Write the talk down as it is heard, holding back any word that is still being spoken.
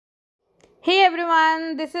Hey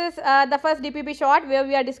everyone, this is the first DPP short where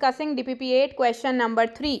we are discussing DPP 8 question number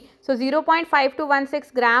 3. So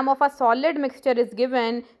 0.5216 gram of a solid mixture is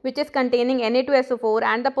given which is containing Na2SO4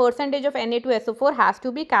 and the percentage of Na2SO4 has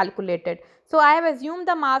to be calculated. So I have assumed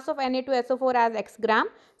the mass of Na2SO4 as x gram.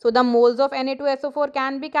 So the moles of Na2SO4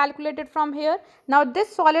 can be calculated from here. Now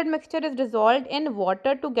this solid mixture is dissolved in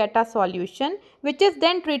water to get a solution which is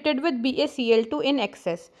then treated with BaCl2 in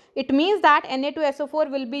excess. It means that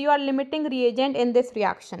Na2SO4 will be your limiting reagent in this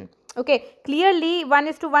reaction. Okay, clearly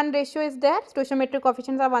 1:1 ratio is there, stoichiometric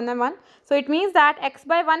coefficients are 1:1. So it means that x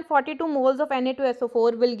by 142 moles of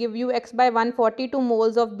Na2SO4 will give you x by 142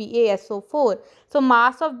 moles of BaSO4. So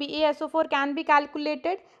mass of BaSO4 can be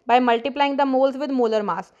calculated by multiplying the moles with molar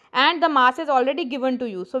mass, and the mass is already given to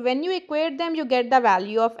you. So when you equate them, you get the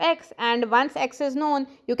value of x, and once x is known,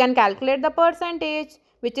 you can calculate the percentage,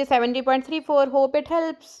 which is 70.34. Hope it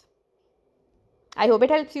helps. I hope it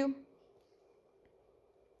helps you.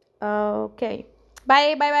 Okay.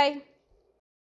 Bye.